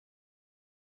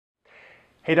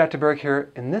Hey, Dr. Berg here.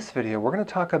 In this video, we're going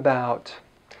to talk about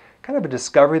kind of a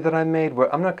discovery that I made.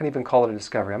 I'm not going to even call it a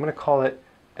discovery. I'm going to call it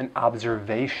an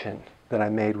observation that I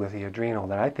made with the adrenal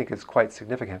that I think is quite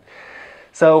significant.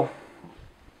 So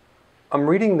I'm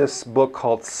reading this book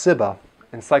called SIBA,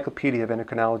 Encyclopedia of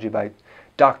Endocrinology by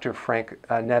Dr. Frank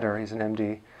Netter. He's an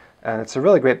MD. And it's a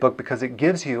really great book because it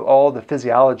gives you all the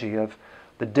physiology of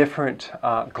the different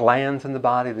glands in the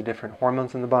body, the different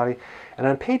hormones in the body. And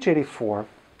on page 84,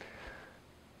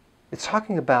 it's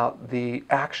talking about the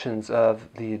actions of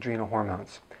the adrenal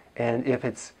hormones. And if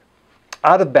it's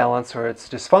out of balance or it's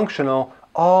dysfunctional,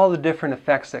 all the different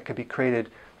effects that could be created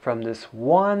from this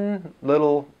one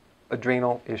little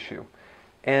adrenal issue.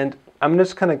 And I'm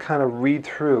just going to kind of read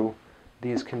through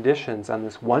these conditions on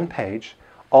this one page,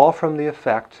 all from the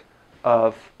effect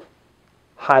of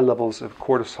high levels of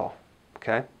cortisol.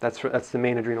 Okay, that's the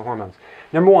main adrenal hormones.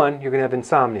 Number one, you're going to have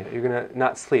insomnia. You're going to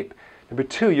not sleep. Number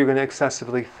two, you're going to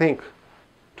excessively think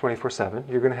 24/7.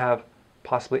 You're going to have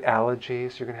possibly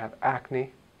allergies. You're going to have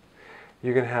acne.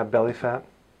 You're going to have belly fat.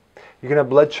 You're going to have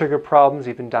blood sugar problems,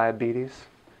 even diabetes.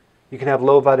 You can have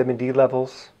low vitamin D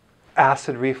levels,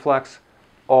 acid reflux,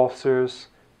 ulcers,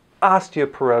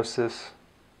 osteoporosis,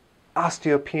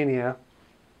 osteopenia,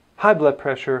 high blood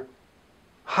pressure,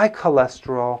 high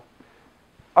cholesterol,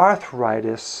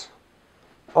 arthritis,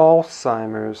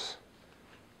 Alzheimer's.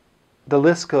 The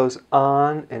list goes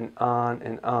on and on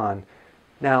and on.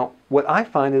 Now, what I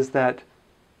find is that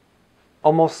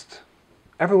almost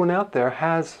everyone out there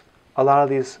has a lot of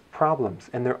these problems,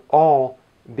 and they're all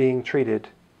being treated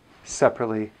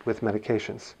separately with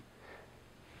medications.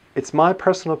 It's my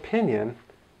personal opinion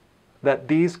that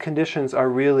these conditions are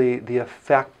really the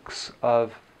effects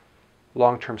of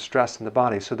long-term stress in the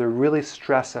body. So they're really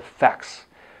stress effects,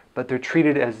 but they're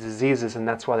treated as diseases, and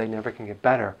that's why they never can get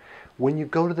better. When you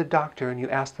go to the doctor and you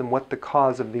ask them what the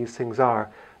cause of these things are,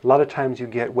 a lot of times you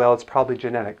get, well, it's probably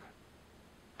genetic.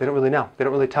 They don't really know. They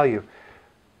don't really tell you.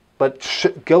 But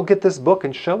go get this book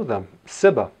and show them.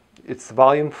 SIBA. It's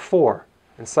volume 4,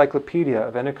 Encyclopedia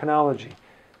of Endocrinology.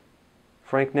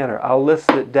 Frank Netter. I'll list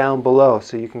it down below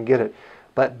so you can get it.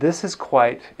 But this is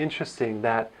quite interesting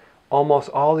that almost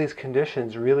all these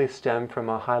conditions really stem from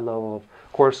a high level of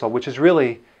cortisol, which is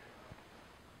really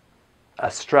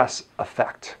a stress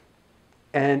effect.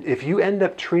 And if you end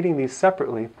up treating these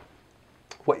separately,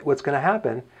 what's going to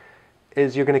happen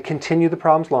is you're going to continue the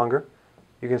problems longer.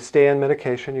 You're going to stay on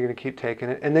medication. You're going to keep taking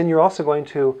it. And then you're also going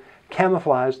to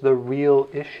camouflage the real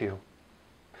issue.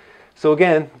 So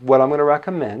again, what I'm going to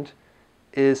recommend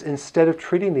is instead of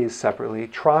treating these separately,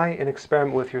 try and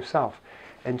experiment with yourself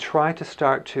and try to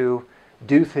start to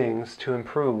do things to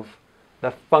improve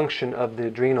the function of the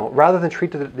adrenal. Rather than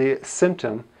treat the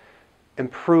symptom,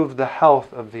 improve the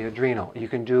health of the adrenal. You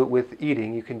can do it with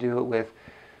eating. You can do it with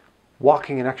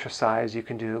walking and exercise. You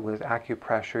can do it with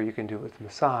acupressure. You can do it with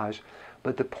massage.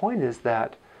 But the point is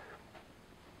that,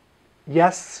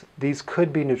 yes, these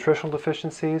could be nutritional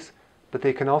deficiencies, but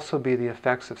they can also be the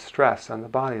effects of stress on the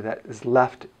body that is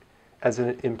left as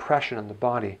an impression on the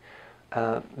body.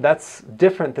 That's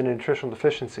different than a nutritional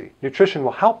deficiency. Nutrition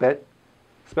will help it,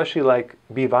 especially like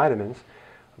B vitamins,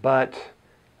 but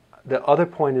the other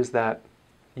point is that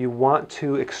you want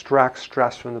to extract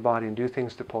stress from the body and do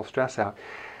things to pull stress out.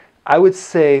 I would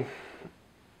say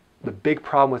the big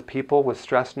problem with people with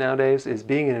stress nowadays is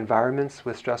being in environments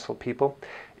with stressful people.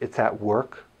 It's at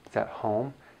work, it's at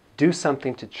home. Do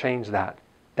something to change that.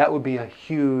 That would be a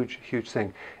huge, huge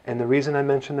thing. And the reason I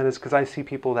mention that is because I see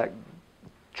people that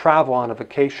travel on a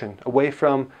vacation away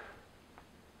from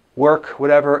work,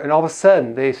 whatever, and all of a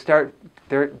sudden they start,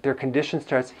 their condition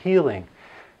starts healing.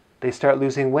 They start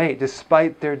losing weight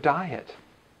despite their diet.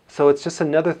 So it's just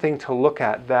another thing to look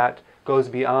at that goes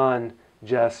beyond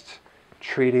just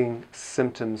treating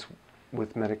symptoms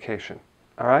with medication.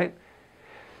 All right?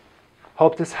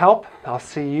 Hope this helped. I'll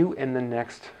see you in the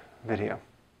next video.